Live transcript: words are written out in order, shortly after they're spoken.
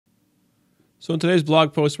So in today's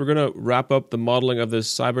blog post, we're going to wrap up the modeling of this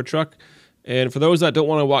Cybertruck. And for those that don't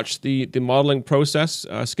want to watch the modeling process,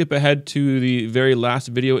 skip ahead to the very last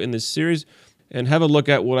video in this series and have a look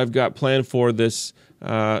at what I've got planned for this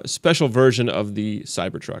special version of the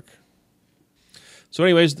Cybertruck. So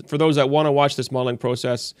anyways, for those that want to watch this modeling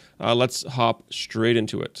process, let's hop straight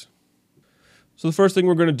into it. So the first thing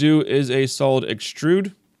we're going to do is a solid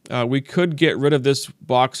extrude. We could get rid of this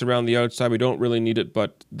box around the outside. We don't really need it,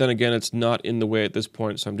 but then again, it's not in the way at this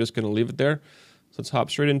point, so I'm just going to leave it there. So let's hop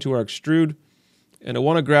straight into our extrude. And I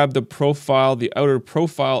want to grab the profile, the outer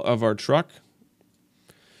profile of our truck.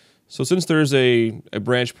 So since there's a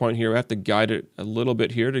branch point here, I have to guide it a little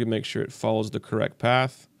bit here to make sure it follows the correct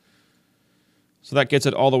path. So that gets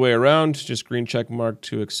it all the way around, just green check mark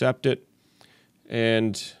to accept it.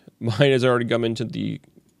 And mine has already come into the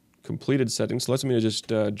completed settings. So let me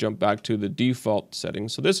just jump back to the default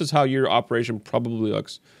settings. So this is how your operation probably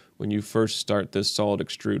looks when you first start this solid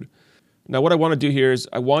extrude. Now what I want to do here is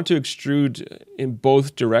I want to extrude in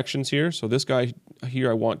both directions here. So this guy here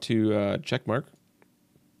I want to check mark.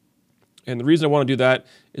 And the reason I want to do that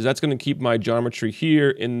is that's going to keep my geometry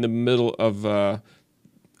here in the middle of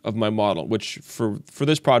my model, which for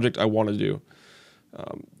this project I want to do.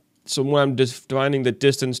 So when I'm defining the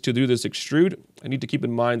distance to do this extrude, I need to keep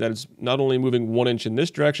in mind that it's not only moving 1 inch in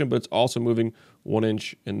this direction, but it's also moving 1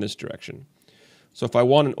 inch in this direction. So if I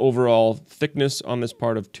want an overall thickness on this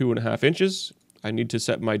part of 2.5 inches, I need to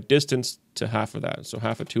set my distance to half of that. So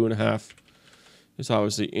half of 2.5 is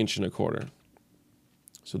obviously 1.25 inches.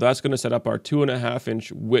 So that's going to set up our 2.5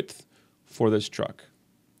 inch width for this truck.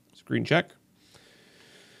 Screen check.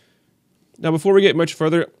 Now before we get much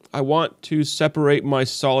further, I want to separate my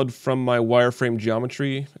solid from my wireframe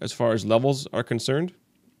geometry as far as levels are concerned.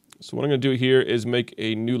 So what I'm going to do here is make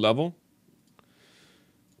a new level.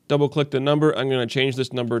 Double click the number. I'm going to change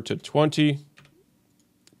this number to 20.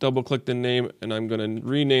 Double click the name and I'm going to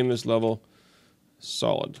rename this level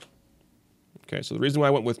solid. Okay, so the reason why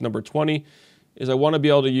I went with number 20 is I want to be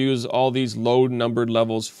able to use all these low numbered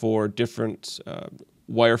levels for different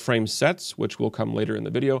wireframe sets, which will come later in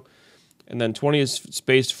the video. And then 20 is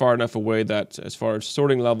spaced far enough away that as far as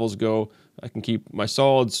sorting levels go, I can keep my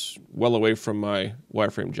solids well away from my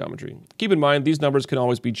wireframe geometry. Keep in mind, these numbers can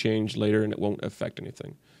always be changed later and it won't affect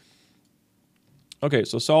anything. Okay,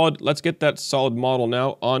 so solid, let's get that solid model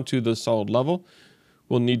now onto the solid level.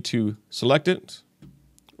 We'll need to select it,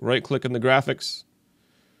 right click in the graphics.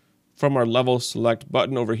 From our level select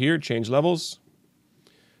button over here, change levels.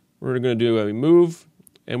 We're going to do a move.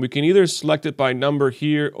 And we can either select it by number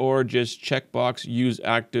here or just checkbox use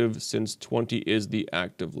active since 20 is the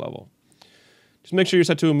active level. Just make sure you're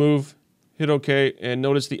set to a move, hit OK, and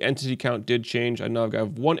notice the entity count did change. I now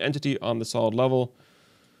have one entity on the solid level,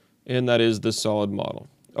 and that is the solid model.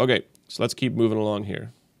 Okay, so let's keep moving along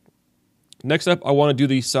here. Next up, I want to do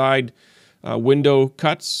the side window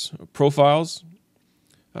cuts, profiles.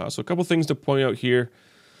 So a couple things to point out here.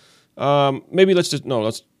 Maybe let's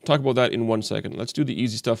talk about that in 1 second. Let's do the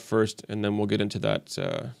easy stuff first, and then we'll get into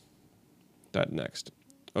that next.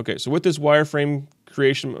 Okay, so with this wireframe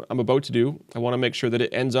creation I'm about to do, I want to make sure that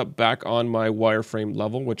it ends up back on my wireframe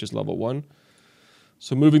level, which is level 1.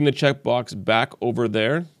 So moving the checkbox back over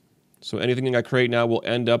there. So anything I create now will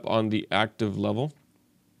end up on the active level.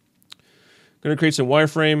 I'm going to create some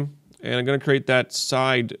wireframe, and I'm going to create that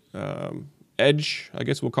side edge, I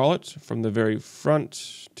guess we'll call it, from the very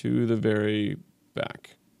front to the very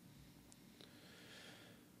back.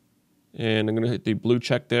 And I'm going to hit the blue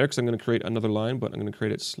check there because I'm going to create another line, but I'm going to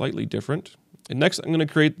create it slightly different. And next I'm going to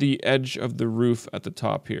create the edge of the roof at the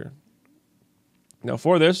top here. Now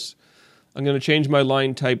for this, I'm going to change my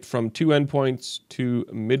line type from 2 endpoints to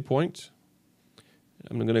midpoint.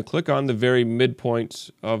 I'm going to click on the very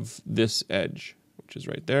midpoint of this edge, which is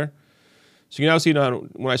right there. So you can now see now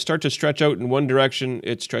when I start to stretch out in one direction,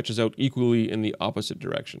 it stretches out equally in the opposite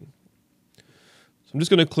direction. So I'm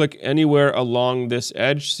just going to click anywhere along this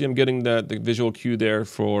edge. See, I'm getting the visual cue there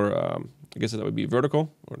for, I guess that would be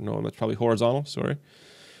vertical, or no, that's probably horizontal, sorry.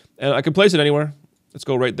 And I can place it anywhere. Let's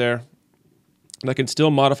go right there. And I can still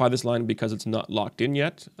modify this line because it's not locked in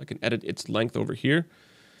yet. I can edit its length over here.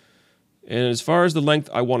 And as far as the length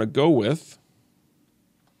I want to go with,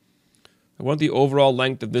 I want the overall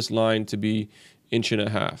length of this line to be 1.5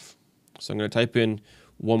 inches. So I'm going to type in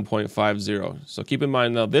 1.50. So keep in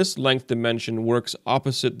mind now this length dimension works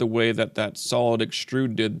opposite the way that solid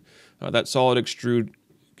extrude did. That solid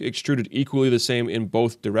extruded equally the same in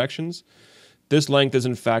both directions. This length is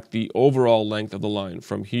in fact the overall length of the line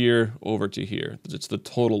from here over to here. It's the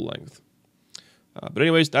total length. But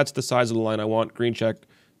anyways, that's the size of the line I want. Green check,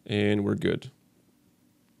 and we're good.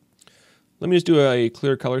 Let me just do a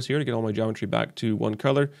clear colors here to get all my geometry back to one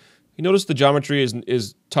color. You notice the geometry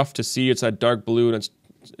is tough to see. It's that dark blue, and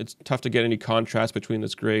it's tough to get any contrast between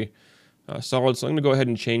this gray solid. So I'm going to go ahead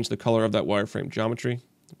and change the color of that wireframe geometry.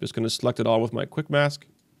 I'm just going to select it all with my quick mask.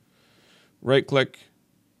 Right click,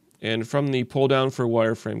 and from the pull down for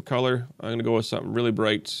wireframe color, I'm going to go with something really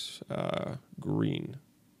bright green.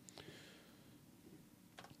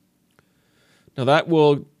 Now that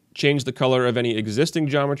will change the color of any existing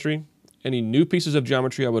geometry. Any new pieces of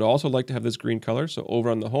geometry, I would also like to have this green color. So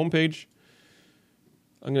over on the home page,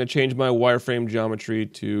 I'm going to change my wireframe geometry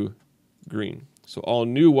to green. So all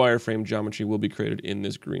new wireframe geometry will be created in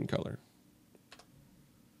this green color.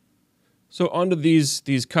 So onto these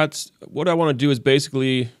cuts, what I want to do is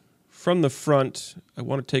basically from the front, I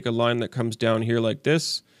want to take a line that comes down here like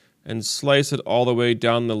this and slice it all the way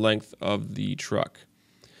down the length of the truck.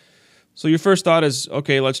 So your first thought is,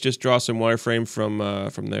 okay, let's just draw some wireframe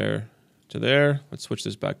from there to there. Let's switch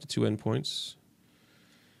this back to 2 endpoints.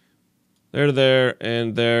 There to there,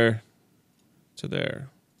 and there to there.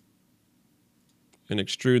 And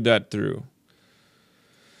extrude that through.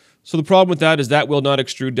 So the problem with that is that will not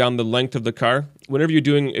extrude down the length of the car. Whenever you're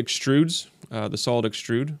doing extrudes, the solid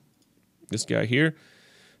extrude, this guy here,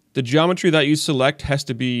 the geometry that you select has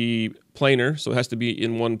to be planar, so it has to be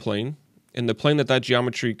in one plane. And the plane that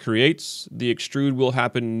geometry creates, the extrude will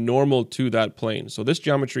happen normal to that plane. So this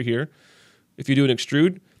geometry here, if you do an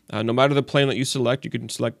extrude, no matter the plane that you select, you can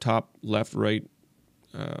select top, left, right,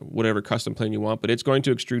 whatever custom plane you want, but it's going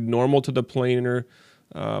to extrude normal to the planar,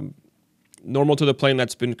 normal to the plane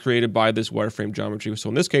that's been created by this wireframe geometry. So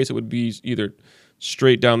in this case, it would be either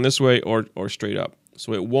straight down this way or straight up.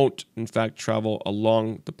 So it won't, in fact, travel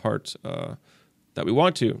along the part that we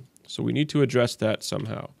want to. So we need to address that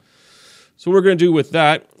somehow. So what we're going to do with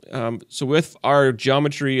that, so if our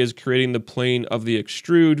geometry is creating the plane of the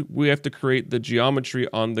extrude, we have to create the geometry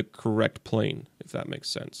on the correct plane, if that makes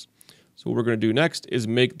sense. So what we're going to do next is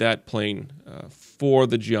make that plane for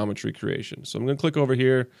the geometry creation. So I'm going to click over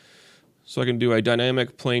here so I can do a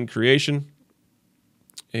dynamic plane creation.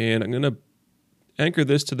 And I'm going to anchor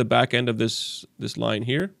this to the back end of this line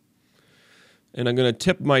here. And I'm going to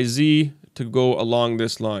tip my Z to go along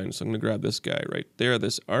this line. So I'm going to grab this guy right there,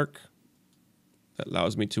 this arc. That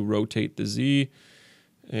allows me to rotate the Z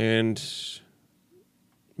and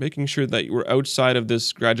making sure that we're outside of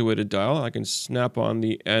this graduated dial, I can snap on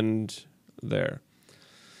the end there.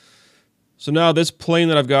 So now this plane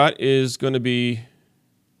that I've got is going to be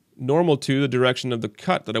normal to the direction of the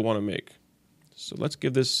cut that I want to make. So let's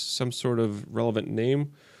give this some sort of relevant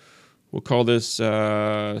name. We'll call this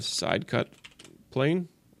side cut plane.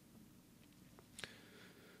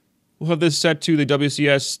 We'll have this set to the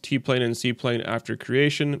WCS, T-plane, and C-plane after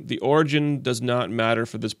creation. The origin does not matter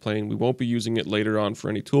for this plane. We won't be using it later on for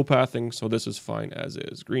any toolpathing, so this is fine as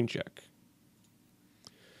is. Green check.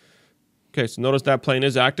 Okay, so notice that plane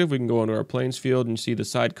is active. We can go into our planes field and see the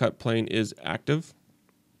side cut plane is active.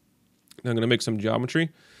 Now I'm going to make some geometry.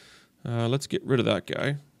 Let's get rid of that guy.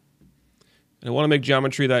 And I want to make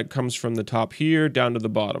geometry that comes from the top here down to the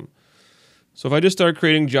bottom. So if I just start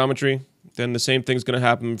creating geometry, then the same thing's going to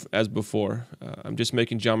happen as before. I'm just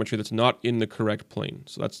making geometry that's not in the correct plane.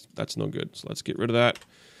 So that's no good. So let's get rid of that.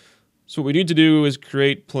 So what we need to do is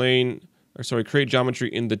create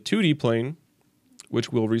geometry in the 2D plane,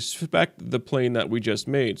 which will respect the plane that we just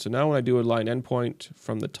made. So now when I do a line endpoint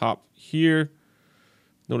from the top here,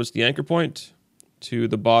 notice the anchor point to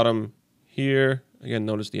the bottom here. Again,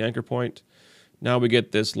 notice the anchor point. Now we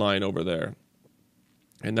get this line over there.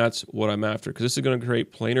 And that's what I'm after, because this is going to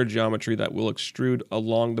create planar geometry that will extrude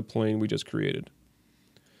along the plane we just created.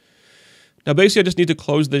 Now basically I just need to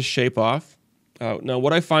close this shape off. Now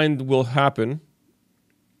what I find will happen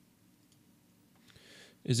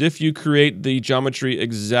is if you create the geometry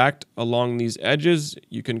exact along these edges,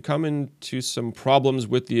 you can come into some problems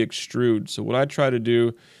with the extrude. So what I try to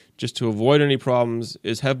do, just to avoid any problems,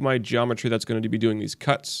 is have my geometry that's going to be doing these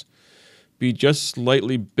cuts be just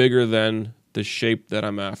slightly bigger than the shape that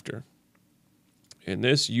I'm after. And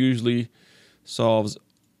this usually solves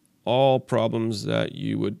all problems that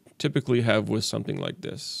you would typically have with something like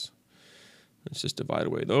this. Let's just divide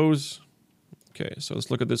away those. Okay, so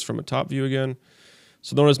let's look at this from a top view again.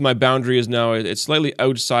 So notice my boundary is now, it's slightly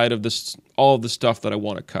outside of this, all of the stuff that I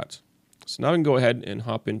want to cut. So now I can go ahead and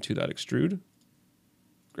hop into that extrude.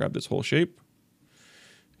 Grab this whole shape.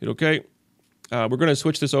 Hit OK. We're going to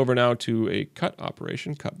switch this over now to a cut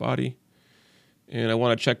operation, cut body. And I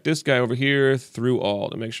want to check this guy over here through all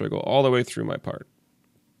to make sure I go all the way through my part.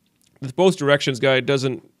 With both directions guy,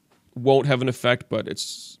 it won't have an effect, but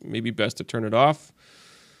it's maybe best to turn it off.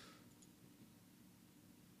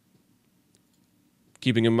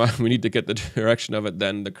 keeping in mind we need to get the direction of it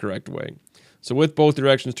then the correct way. So with both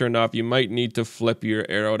directions turned off, you might need to flip your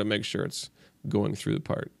arrow to make sure it's going through the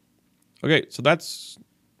part. Okay, so that's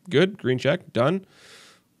good. Green check, done.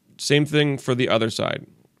 Same thing for the other side.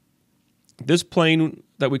 This plane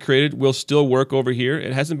that we created will still work over here.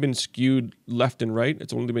 It hasn't been skewed left and right.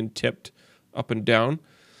 It's only been tipped up and down.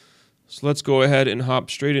 So let's go ahead and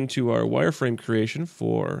hop straight into our wireframe creation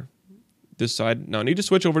for this side. Now I need to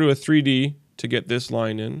switch over to a 3D to get this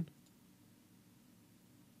line in.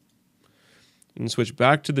 And switch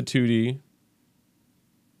back to the 2D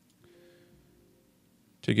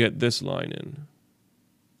to get this line in.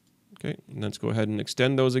 Okay, and let's go ahead and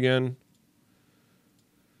extend those again.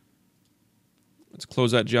 Let's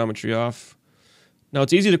close that geometry off. Now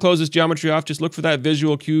it's easy to close this geometry off. Just look for that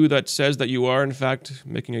visual cue that says that you are in fact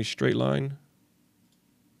making a straight line.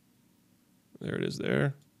 There it is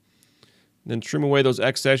there. Then trim away those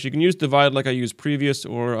excess. You can use divide like I used previous,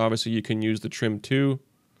 or obviously you can use the trim 2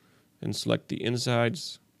 and select the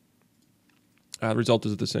insides. The result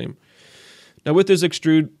is the same. Now with this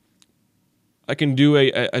extrude, I can do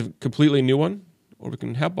a completely new one, or we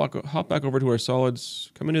can hop back over to our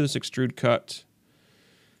solids, come into this extrude cut,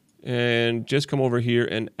 and just come over here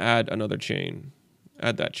and add another chain.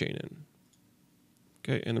 Add that chain in.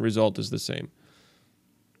 Okay, and the result is the same.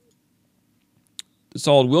 The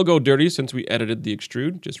solid will go dirty since we edited the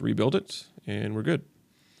extrude. Just rebuild it, and we're good.